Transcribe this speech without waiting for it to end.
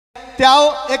ते आओ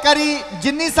एक बारी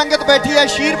जिन्नी संगत बैठी है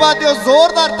आशीर्वाद दिओ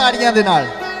जोरदार ताड़ियां दे नाल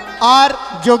आर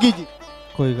जोगी जी।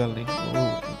 कोई गल नहीं,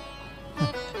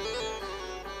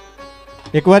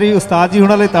 एक बारी उस्ताद जी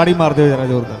हुणां लई ताड़ी मार दिओ जरा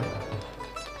जोरदार।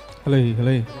 हलो जी,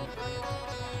 हलो जी।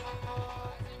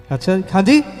 अच्छा जी, हाँ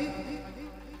जी।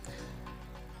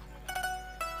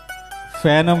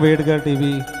 फैन अंबेडकर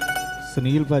टीवी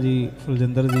सुनील भाजी,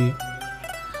 फुलजिंदर जी,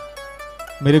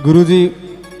 मेरे गुरु जी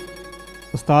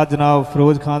उस्ताद जनाब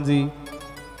फिरोज खान जी,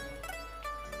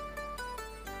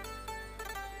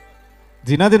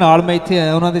 जिन्हां दे नाल मैं इत्थे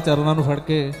आया उन्हां दे चरनां नूं फड़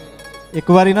के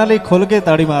एक बार इन्हां लई खुल के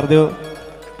ताड़ी मार दिओ।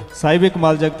 साहिब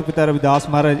कमाल जगत पिता रविदास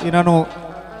महाराज इन्हां नूं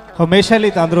हमेशा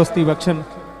लई तंदुरुस्ती बख्शण।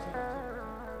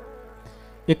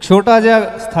 एक छोटा जिहा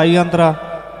स्थाई अंतरा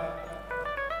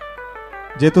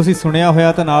जे तुसीं सुनिया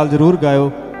होया तो नाल जरूर गायो।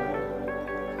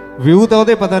 व्यू तो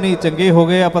उहदे पता नहीं चंगे हो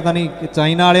गए, पता नहीं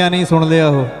चाइना वालियां नहीं सुन लिया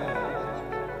हो।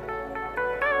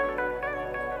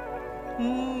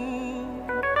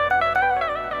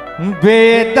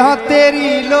 बेदा तेरी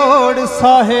लोड़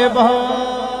साहिबा,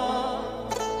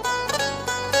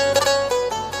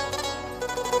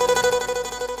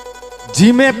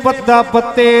 जिमें पत्ता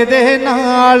पत्ते दे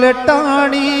नाल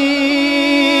टाणी,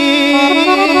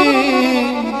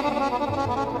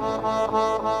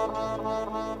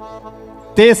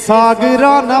 ते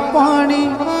सागरा ना पानी,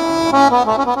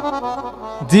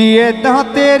 जी एदा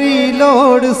तेरी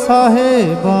लोड़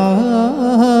साहिबा,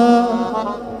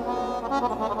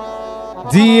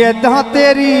 जी एदा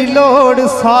तेरी लोड़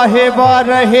साहिबा,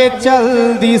 रहे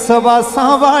चलदी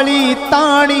सवासां वाली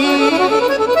ताणी,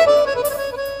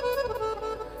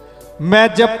 मैं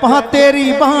जपा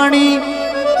तेरी बाणी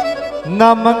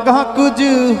ना मंगा कुछ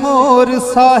होर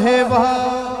साहिबा।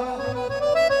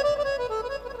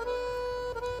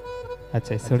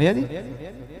 अच्छा सुनिया जी,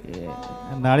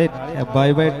 नाले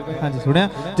बाय बाय। हाँ जी सुनिया,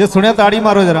 जे सुनिया ताड़ी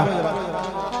मारो जरा।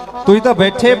 तुम तो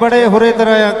बैठे बड़े होरे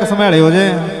तरह कसमैले हो जाए,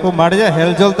 को माड़ जा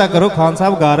हिल जुल तो करो। खान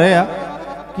साहब गा रहे आ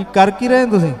कि कर की रहे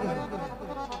तुसीं?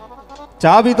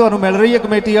 चाह भी तुहानूं मिल रही है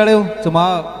कमेटी वाले, चमा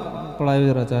पड़ाओ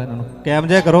जरा चाह इन्हां नूं, कैम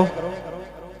जिहा करो।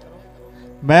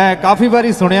 मैं काफ़ी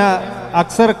बारी सुनिया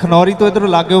अक्सर खनौरी तो इधर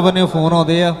लागे बने फोन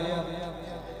आते आ,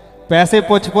 पैसे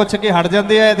पुछ पुछ के हट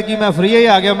जाते हैं। एतकी मैं फ्री ही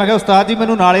आ गया, मैं कहा उस्ताद जी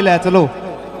मैनू नाले लै चलो।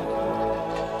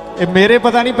 ये मेरे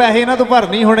पता नहीं पैसे इन्हां तो भर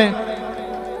नहीं होने,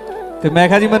 तो मैं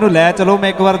कहा जी मैनू लै चलो, मैं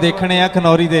एक बार देखने आ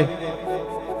खनौरी दे।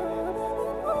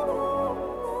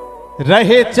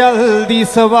 रहे चलदी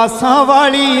सवासां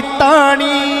वाली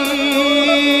ताणी,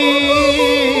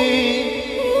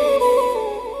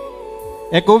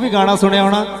 एक वो भी गाना सुनिया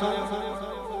होना,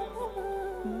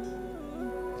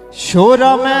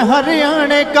 शोरा मैं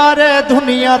हरियाणे कर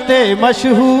दुनिया ते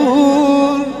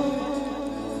मशहूर,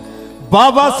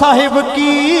 बाबा साहिब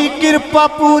की कृपा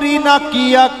पूरी ना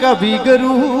किया कभी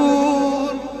गरूर,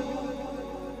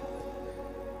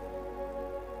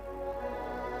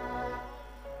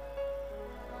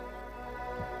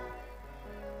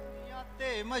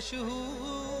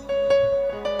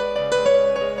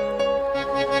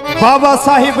 बाबा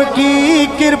साहिब की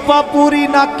कृपा पूरी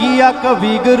ना किया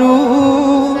कभी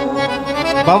गरूर।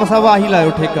 बाबा साहब आही लाओ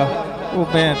ठेका, वो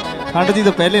मैं ठंड जी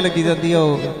तो पहले लगी जाती है,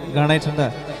 वो गाना ही ठंडा।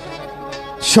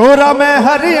 शोरा मैं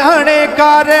हरियाणे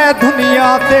का रे दुनिया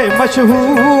ते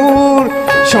मशहूर,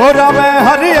 शोरा मैं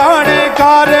हरियाणे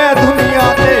का रे दुनिया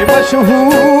ते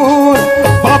मशहूर,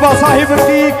 बाबा साहिब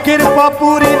की कृपा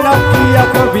पूरी ना किया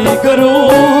कभी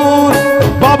गरूर,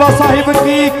 बाबा साहिब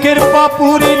की कृपा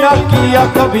पूरी ना किया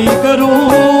कभी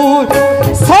गरूर।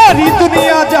 सारी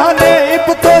दुनिया जाने इब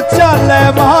तो चले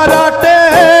महाराटे,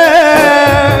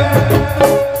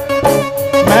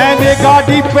 मैंने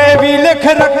गाड़ी पे भी लिख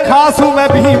रखा सू मैं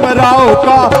भीमराव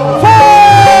का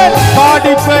फैन,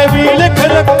 गाड़ी पे भी लिख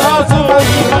रखा सू मैं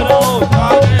भीमराव का,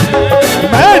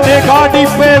 मैंने गाड़ी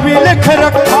पे भी लिख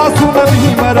रखा सू मैं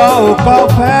भीमराव का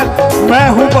फैन, मैं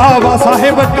हूँ बाबा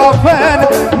साहेब का फैन,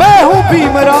 मैं हूँ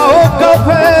भीमराव का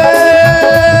फैन।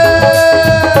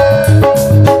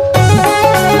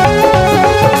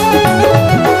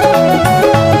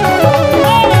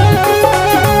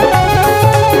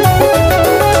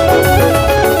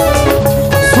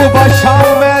 सुबह शाम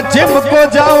मैं जिम को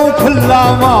जाऊं खुला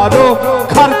मारो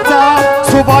खर्चा,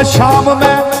 सुबह शाम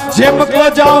मैं जिम को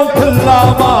जाऊं खुला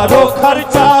मारो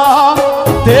खर्चा,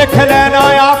 देख लेना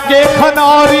आपके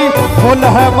खनौरी फुल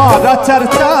है हमारा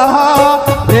चर्चा,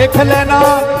 देख लेना।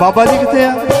 बाबा जी कितने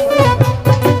हैं?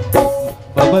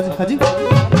 बाबा जी हाँ जी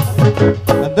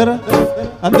अंदर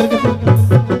अंदर कितने?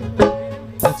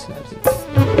 अच्छा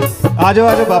आ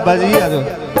जाओ बाबा जी आ जाओ।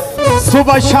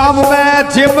 सुबह शाम मैं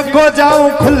जिम को जाऊं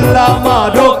खुला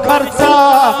मारो खर्चा,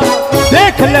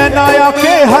 देख लेना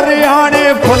आके हरियाणे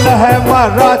फुल है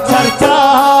मारा चर्चा,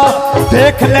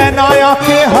 देख लेना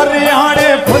आके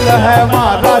हरियाणे फुल है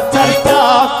मारा चर्चा।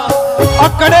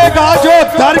 अकड़ेगा जो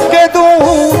दर के दूं,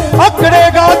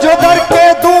 अकड़ेगा जो दर के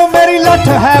दूं, मेरी लठ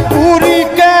है पूरी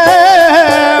के।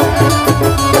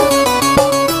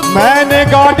 मैंने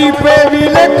गाड़ी पे भी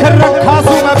लिख रखा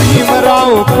सू मैं भीमराव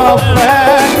का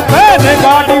फैन, मैंने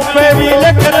गाड़ी पे भी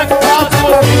लिख रखा सू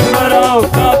मैं भीमराव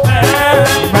का फैन,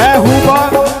 मैं हूँ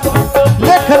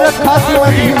लिख रखा सू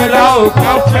मैं भीमराव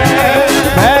का फैन,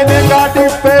 मैंने गाड़ी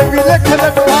पे भी लिख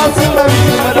रखा सू मैं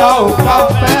भीमराव का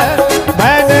फैन,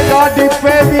 मैंने गाड़ी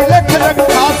पे भी लिख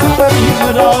रखा सू मैं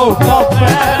भीमराव का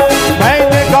फैन,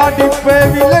 मैंने गाड़ी पे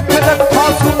भी लिख रखा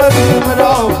सू मैं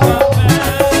भीमराव का फैन।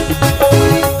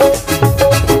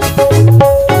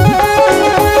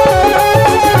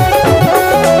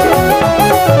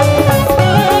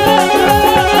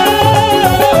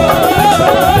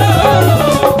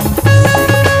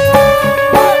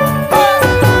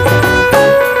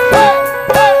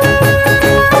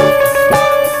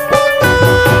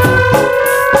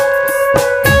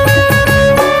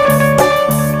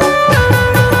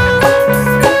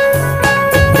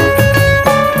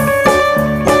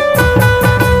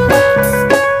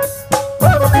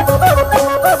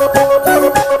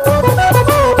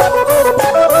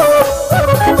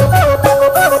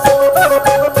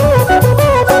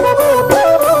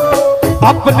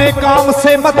 अपने काम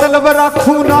से मतलब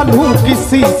रखूं ना लूं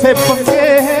किसी से पंगे,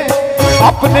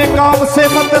 अपने काम से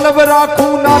मतलब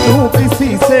रखूं ना लूं किसी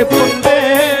से पंगे।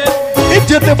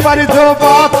 इज्जत पर जो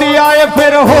बात आए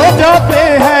फिर हो जाते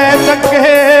हैं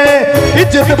दंगे,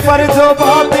 इज्जत पर जो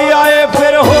बात आए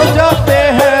फिर हो जाते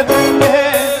हैं दंगे।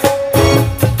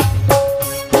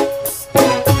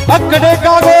 अकड़े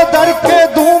का वो दर के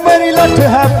दूं, मेरी लठ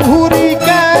है पूरी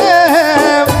के।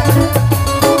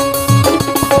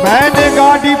 मैंने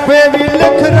गाड़ी पे भी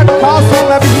लिख रखा सू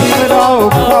मैं भीमराव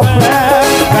का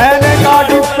फैन, मैंने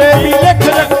गाड़ी पे भी लिख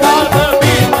रखा सू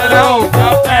भीमराव का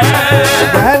फैन,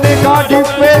 मैंने गाड़ी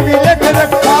पे भी लिख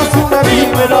रखा सू मैं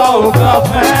भीमराव का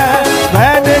फैन,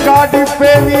 मैंने गाड़ी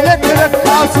पे भी लिख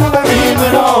रखा सू मैं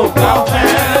भीमराव का फैन,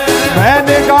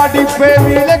 मैंने गाड़ी पे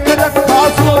भी लिख रखा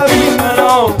सू मैं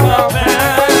भीमराव का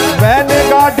फैन, मैंने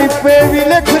गाड़ी पे भी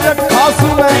लिख रखा सू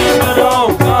मैं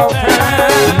भीमराव का फैन,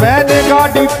 मैंने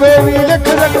गाड़ी पे भी लिख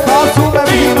रखा सू मैं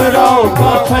भीमराव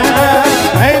का फैन।